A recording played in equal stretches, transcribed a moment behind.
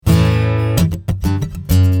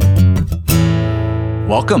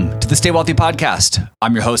Welcome to the Stay Wealthy Podcast.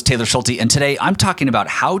 I'm your host, Taylor Schulte, and today I'm talking about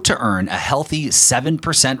how to earn a healthy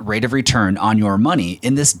 7% rate of return on your money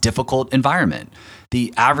in this difficult environment.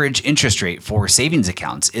 The average interest rate for savings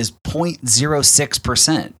accounts is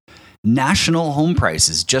 0.06%. National home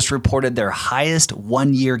prices just reported their highest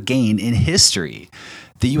one-year gain in history.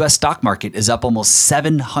 The U.S. stock market is up almost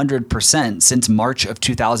 700% since March of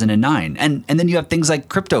 2009. And then you have things like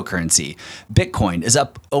cryptocurrency. Bitcoin is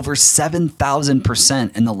up over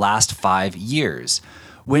 7,000% in the last 5 years.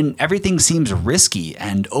 When everything seems risky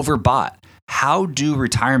and overbought, how do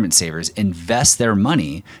retirement savers invest their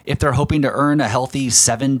money if they're hoping to earn a healthy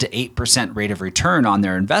 7 to 8% rate of return on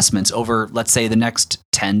their investments over, let's say, the next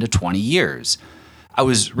 10 to 20 years? I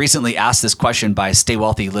was recently asked this question by Stay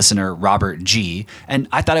Wealthy listener Robert G., and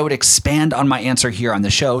I thought I would expand on my answer here on the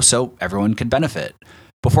show so everyone could benefit.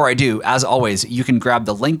 Before I do, as always, you can grab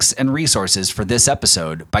the links and resources for this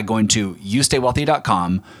episode by going to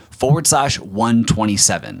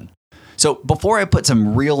youstaywealthy.com/127. So before I put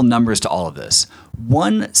some real numbers to all of this,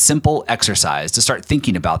 one simple exercise to start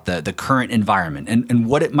thinking about the current environment and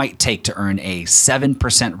what it might take to earn a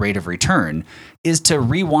 7% rate of return is to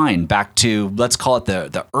rewind back to, let's call it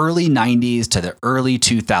the early 90s to the early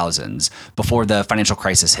 2000s before the financial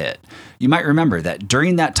crisis hit. You might remember that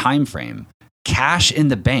during that time frame, cash in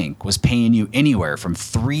the bank was paying you anywhere from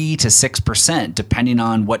 3 to 6% depending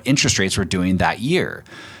on what interest rates were doing that year.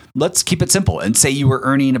 Let's keep it simple and say you were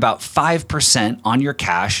earning about 5% on your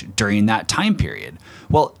cash during that time period.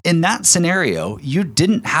 Well, in that scenario, you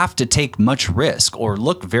didn't have to take much risk or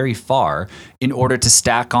look very far in order to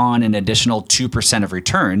stack on an additional 2% of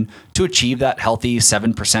return to achieve that healthy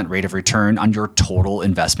 7% rate of return on your total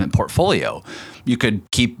investment portfolio. You could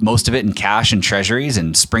keep most of it in cash and treasuries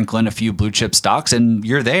and sprinkle in a few blue chip stocks and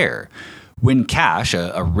you're there. When cash,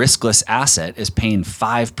 a riskless asset, is paying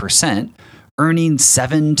 5%, earning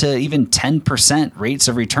 7 to even 10% rates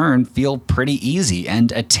of return feel pretty easy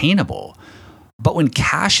and attainable. But when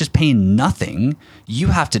cash is paying nothing, you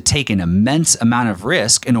have to take an immense amount of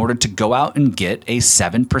risk in order to go out and get a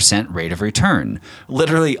 7% rate of return.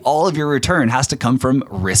 Literally, all of your return has to come from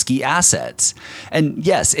risky assets. And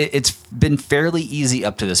yes, it's been fairly easy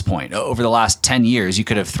up to this point. Over the last 10 years, you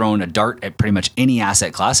could have thrown a dart at pretty much any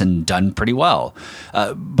asset class and done pretty well.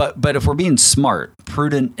 But if we're being smart,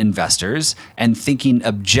 prudent investors and thinking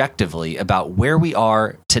objectively about where we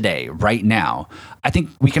are today, right now, I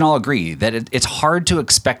think we can all agree that it's hard to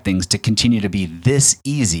expect things to continue to be this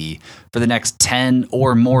easy for the next 10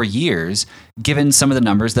 or more years, given some of the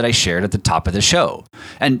numbers that I shared at the top of the show.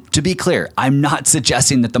 And to be clear, I'm not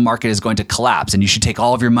suggesting that the market is going to collapse and you should take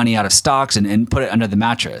all of your money out of stocks and put it under the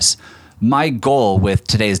mattress. My goal with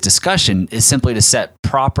today's discussion is simply to set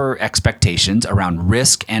proper expectations around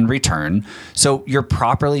risk and return so you're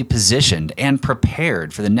properly positioned and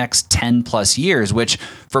prepared for the next 10 plus years, which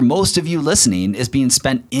for most of you listening is being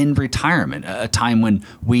spent in retirement, a time when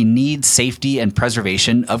we need safety and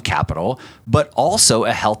preservation of capital, but also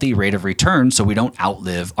a healthy rate of return so we don't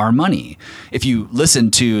outlive our money. If you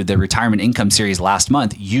listened to the Retirement Income Series last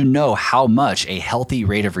month, you know how much a healthy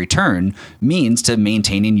rate of return means to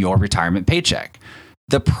maintaining your retirement paycheck.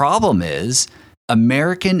 The problem is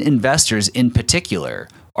American investors in particular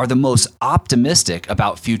are the most optimistic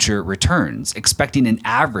about future returns, expecting an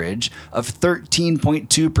average of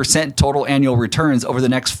 13.2% total annual returns over the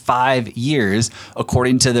next 5 years,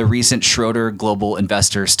 according to the recent Schroeder Global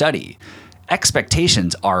Investor Study.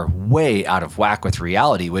 Expectations are way out of whack with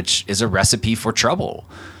reality, which is a recipe for trouble.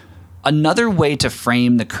 Another way to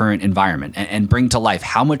frame the current environment and bring to life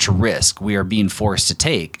how much risk we are being forced to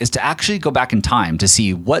take is to actually go back in time to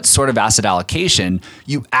see what sort of asset allocation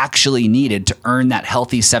you actually needed to earn that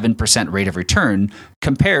healthy 7% rate of return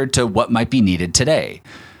compared to what might be needed today.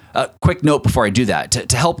 A quick note before I do that,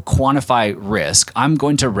 to help quantify risk, I'm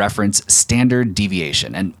going to reference standard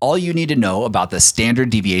deviation. And all you need to know about the standard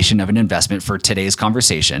deviation of an investment for today's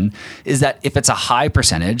conversation is that if it's a high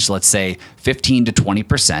percentage, let's say 15 to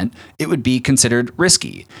 20%, it would be considered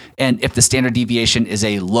risky. And if the standard deviation is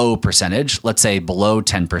a low percentage, let's say below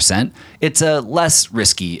 10%, it's a less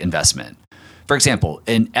risky investment. For example,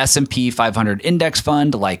 an S&P 500 index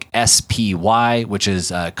fund like SPY, which is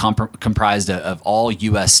comprised of all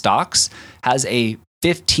U.S. stocks, has a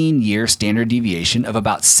 15-year standard deviation of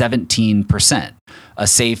about 17%. A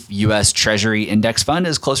safe U.S. Treasury index fund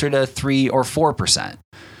is closer to 3 or 4%.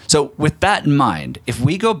 So with that in mind, if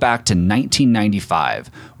we go back to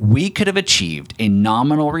 1995, we could have achieved a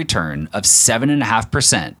nominal return of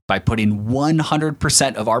 7.5% by putting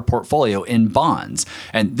 100% of our portfolio in bonds.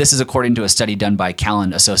 And this is according to a study done by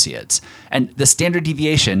Callan Associates. And the standard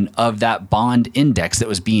deviation of that bond index that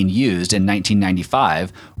was being used in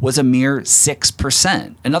 1995 was a mere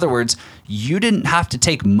 6%. In other words, you didn't have to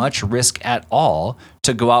take much risk at all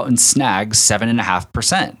to go out and snag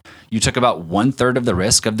 7.5%. You took about 1/3 of the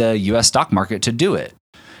risk of the US stock market to do it.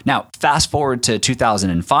 Now, fast forward to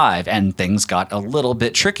 2005, and things got a little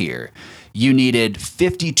bit trickier. You needed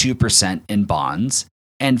 52% in bonds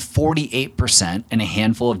and 48% in a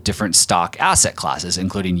handful of different stock asset classes,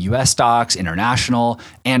 including US stocks, international,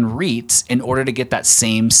 and REITs, in order to get that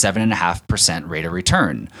same 7.5% rate of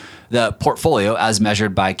return. The portfolio, as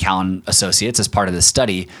measured by Callan Associates as part of the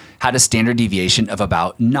study, had a standard deviation of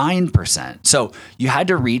about 9%. So you had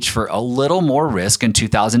to reach for a little more risk in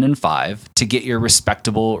 2005 to get your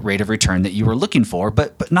respectable rate of return that you were looking for,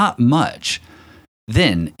 but not much.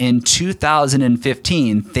 Then in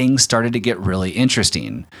 2015, things started to get really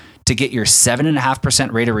interesting. To get your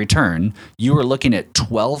 7.5% rate of return, you were looking at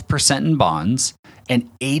 12% in bonds and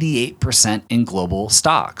 88% in global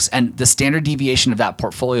stocks. And the standard deviation of that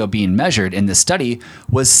portfolio being measured in this study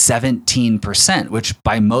was 17%, which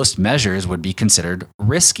by most measures would be considered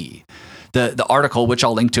risky. The article, which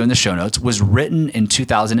I'll link to in the show notes, was written in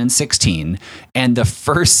 2016, and the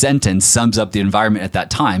first sentence sums up the environment at that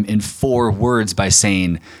time in 4 words by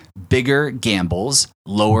saying, "Bigger gambles,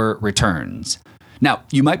 lower returns." Now,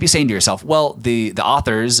 you might be saying to yourself, well, the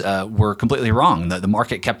authors were completely wrong. The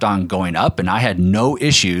market kept on going up, and I had no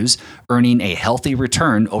issues earning a healthy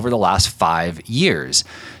return over the last 5 years.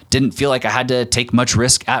 Didn't feel like I had to take much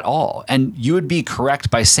risk at all. And you would be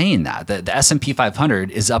correct by saying that. The S&P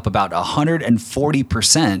 500 is up about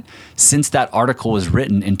 140% since that article was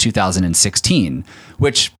written in 2016,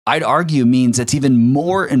 which I'd argue means it's even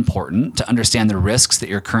more important to understand the risks that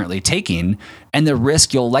you're currently taking and the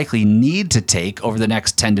risk you'll likely need to take over the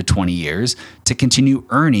next 10 to 20 years to continue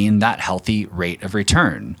earning that healthy rate of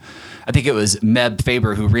return. I think it was Meb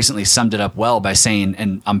Faber who recently summed it up well by saying,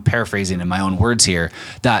 and I'm paraphrasing in my own words here,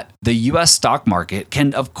 that the US stock market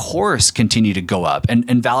can, of course, continue to go up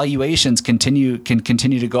and valuations can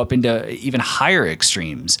continue to go up into even higher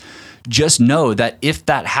extremes. Just know that if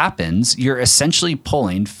that happens, you're essentially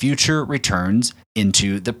pulling future returns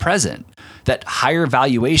into the present. That higher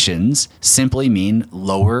valuations simply mean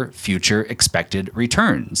lower future expected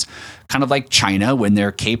returns. Kind of like China when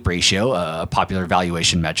their CAPE ratio, a popular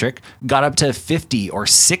valuation metric, got up to 50 or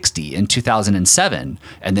 60 in 2007.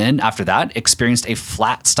 And then after that, experienced a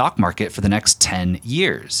flat stock market for the next 10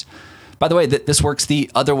 years. By the way, this works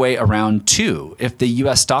the other way around too. If the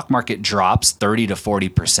US stock market drops 30 to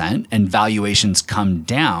 40% and valuations come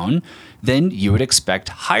down, then you would expect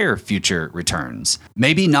higher future returns.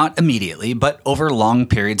 Maybe not immediately, but over long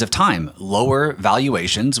periods of time. Lower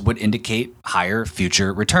valuations would indicate higher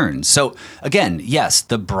future returns. So again, yes,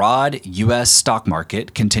 the broad US stock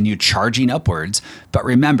market continued charging upwards, but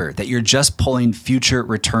remember that you're just pulling future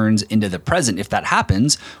returns into the present if that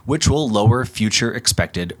happens, which will lower future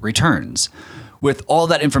expected returns. With all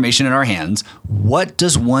that information in our hands, what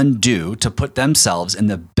does one do to put themselves in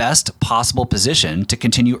the best possible position to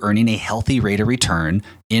continue earning a healthy rate of return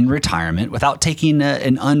in retirement without taking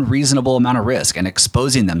an unreasonable amount of risk and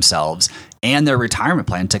exposing themselves and their retirement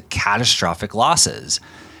plan to catastrophic losses?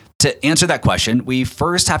 To answer that question, we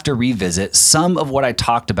first have to revisit some of what I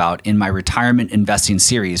talked about in my retirement investing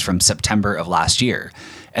series from September of last year.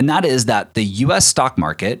 And that is that the US stock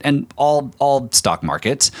market, and all stock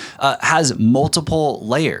markets, has multiple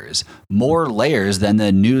layers, more layers than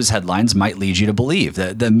the news headlines might lead you to believe.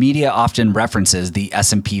 The media often references the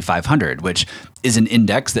S&P 500, which is an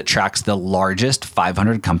index that tracks the largest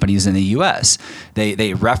 500 companies in the US.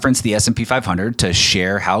 They reference the S&P 500 to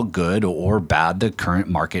share how good or bad the current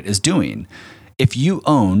market is doing. If you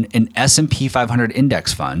own an S&P 500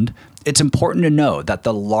 index fund, it's important to know that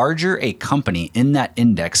the larger a company in that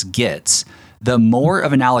index gets, the more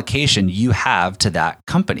of an allocation you have to that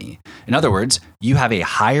company. In other words, you have a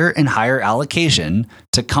higher and higher allocation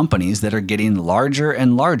to companies that are getting larger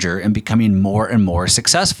and larger and becoming more and more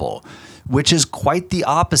successful, which is quite the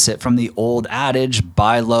opposite from the old adage,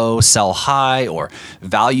 buy low, sell high, or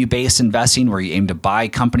value-based investing where you aim to buy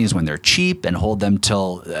companies when they're cheap and hold them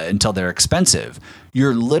until they're expensive.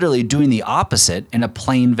 You're literally doing the opposite in a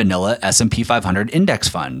plain vanilla S&P 500 index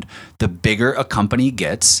fund. The bigger a company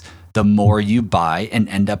gets, the more you buy and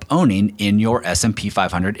end up owning in your S&P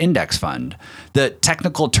 500 index fund. The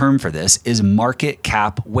technical term for this is market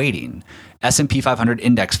cap weighting. S&P 500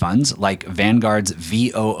 index funds like Vanguard's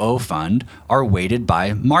VOO fund are weighted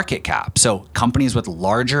by market cap. So companies with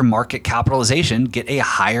larger market capitalization get a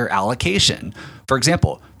higher allocation. For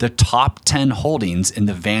example, the top 10 holdings in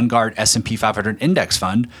the Vanguard S&P 500 index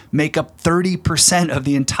fund make up 30% of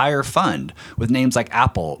the entire fund, with names like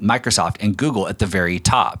Apple, Microsoft, and Google at the very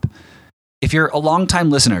top. If you're a longtime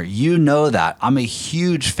listener, you know that I'm a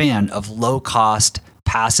huge fan of low-cost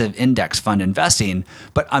passive index fund investing,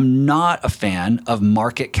 but I'm not a fan of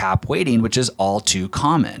market cap weighting, which is all too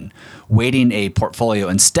common. Weighting a portfolio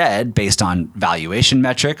instead based on valuation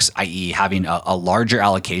metrics, i.e. having a larger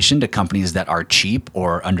allocation to companies that are cheap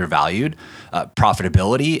or undervalued,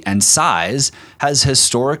 profitability, and size has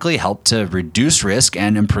historically helped to reduce risk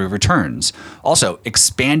and improve returns. Also,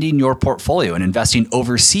 expanding your portfolio and investing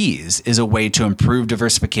overseas is a way to improve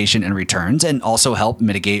diversification and returns and also help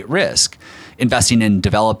mitigate risk. Investing in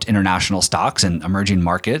developed international stocks and emerging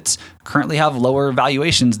markets currently have lower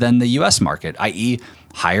valuations than the US market, i.e.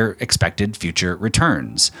 higher expected future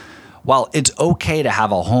returns. While it's okay to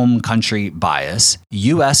have a home country bias,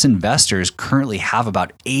 US investors currently have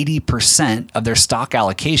about 80% of their stock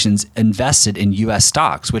allocations invested in US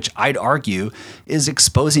stocks, which I'd argue is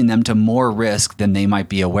exposing them to more risk than they might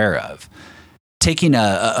be aware of. Taking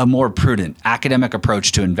a more prudent academic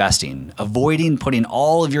approach to investing, avoiding putting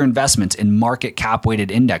all of your investments in market cap weighted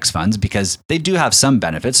index funds because they do have some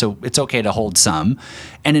benefits, so it's okay to hold some,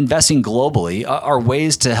 and investing globally are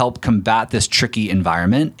ways to help combat this tricky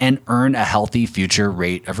environment and earn a healthy future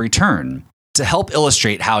rate of return. To help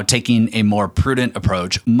illustrate how taking a more prudent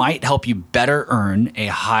approach might help you better earn a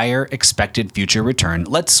higher expected future return,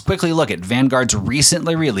 let's quickly look at Vanguard's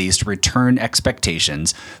recently released return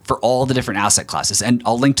expectations for all the different asset classes, and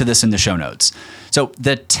I'll link to this in the show notes. So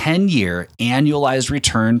the 10-year annualized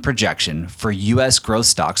return projection for U.S. growth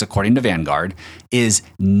stocks, according to Vanguard, is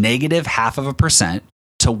negative 0.5%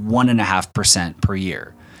 to 1.5% per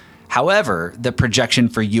year. However, the projection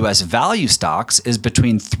for U.S. value stocks is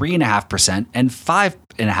between 3.5% and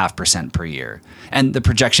 5.5% per year. And the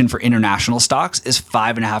projection for international stocks is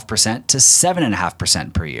 5.5% to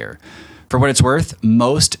 7.5% per year. For what it's worth,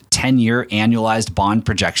 most 10-year annualized bond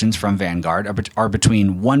projections from Vanguard are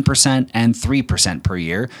between 1% and 3% per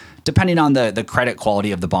year, depending on the credit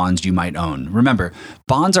quality of the bonds you might own. Remember,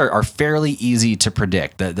 bonds are fairly easy to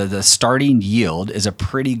predict. The starting yield is a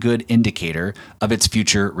pretty good indicator of its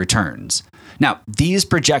future returns. Now, these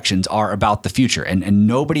projections are about the future, and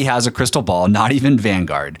nobody has a crystal ball, not even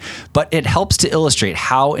Vanguard. But it helps to illustrate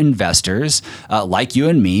how investors, like you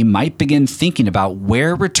and me, might begin thinking about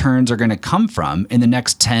where returns are going to come from in the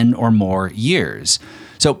next 10 or more years.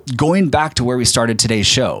 So going back to where we started today's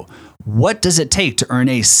show, what does it take to earn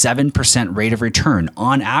a 7% rate of return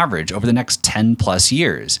on average over the next 10 plus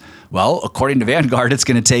years? Well, according to Vanguard, it's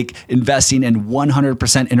going to take investing in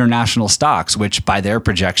 100% international stocks, which by their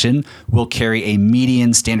projection will carry a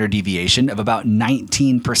median standard deviation of about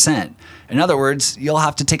 19%. In other words, you'll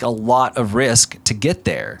have to take a lot of risk to get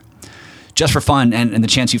there. Just for fun and the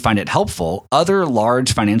chance you find it helpful, other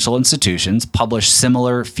large financial institutions publish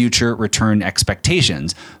similar future return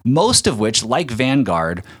expectations, most of which, like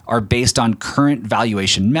Vanguard, are based on current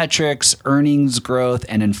valuation metrics, earnings growth,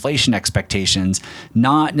 and inflation expectations,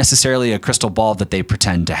 not necessarily a crystal ball that they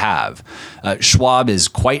pretend to have. Schwab is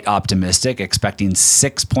quite optimistic, expecting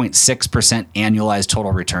 6.6% annualized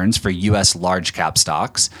total returns for U.S. large cap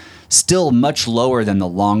stocks. Still much lower than the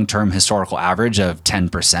long-term historical average of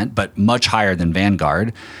 10%, but much higher than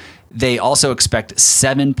Vanguard. They also expect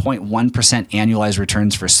 7.1% annualized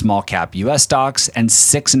returns for small cap US stocks and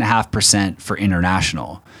 6.5% for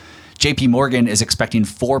international. JP Morgan is expecting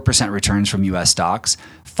 4% returns from US stocks,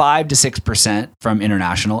 5 to 6% from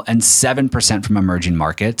international, and 7% from emerging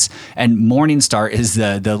markets. And Morningstar is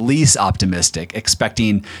the least optimistic,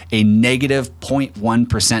 expecting a negative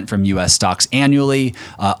 0.1% from US stocks annually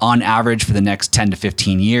on average for the next 10 to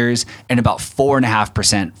 15 years, and about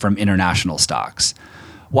 4.5% from international stocks.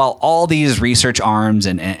 While all these research arms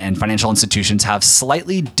and financial institutions have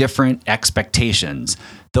slightly different expectations,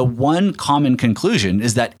 the one common conclusion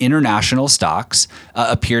is that international stocks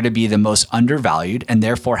appear to be the most undervalued and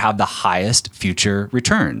therefore have the highest future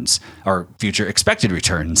returns or future expected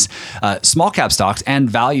returns. Small cap stocks and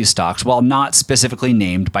value stocks, while not specifically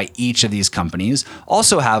named by each of these companies,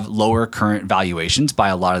 also have lower current valuations by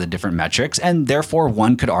a lot of the different metrics, and therefore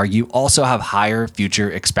one could argue also have higher future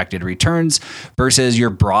expected returns versus your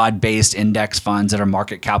broad-based index funds that are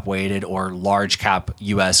market cap weighted or large cap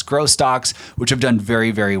US growth stocks, which have done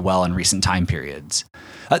very very well in recent time periods.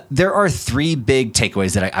 There are three big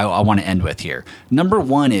takeaways that I want to end with here. Number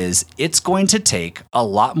one is it's going to take a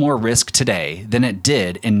lot more risk today than it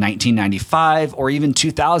did in 1995 or even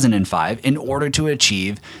 2005 in order to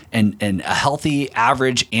achieve a healthy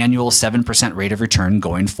average annual 7% rate of return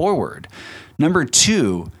going forward. Number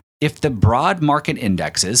two, if the broad market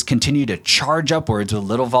indexes continue to charge upwards with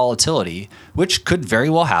little volatility, which could very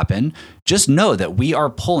well happen, just know that we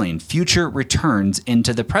are pulling future returns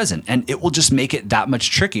into the present, and it will just make it that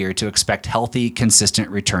much trickier to expect healthy, consistent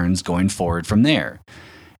returns going forward from there.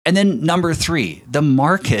 And then number three, the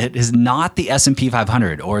market is not the S&P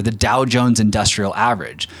 500 or the Dow Jones Industrial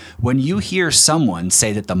Average. When you hear someone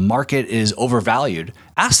say that the market is overvalued,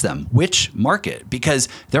 ask them which market, because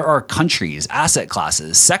there are countries, asset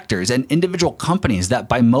classes, sectors, and individual companies that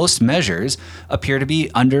by most measures appear to be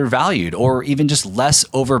undervalued or even just less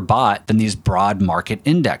overbought than these broad market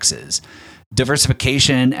indexes.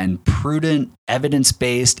 Diversification and prudent,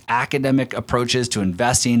 evidence-based academic approaches to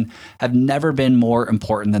investing have never been more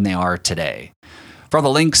important than they are today. For all the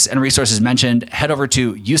links and resources mentioned, head over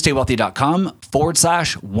to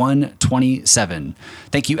youstaywealthy.com/127.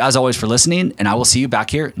 Thank you as always for listening, and I will see you back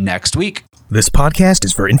here next week. This podcast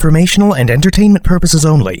is for informational and entertainment purposes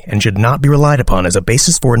only and should not be relied upon as a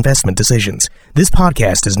basis for investment decisions. This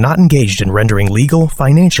podcast is not engaged in rendering legal,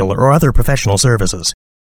 financial, or other professional services.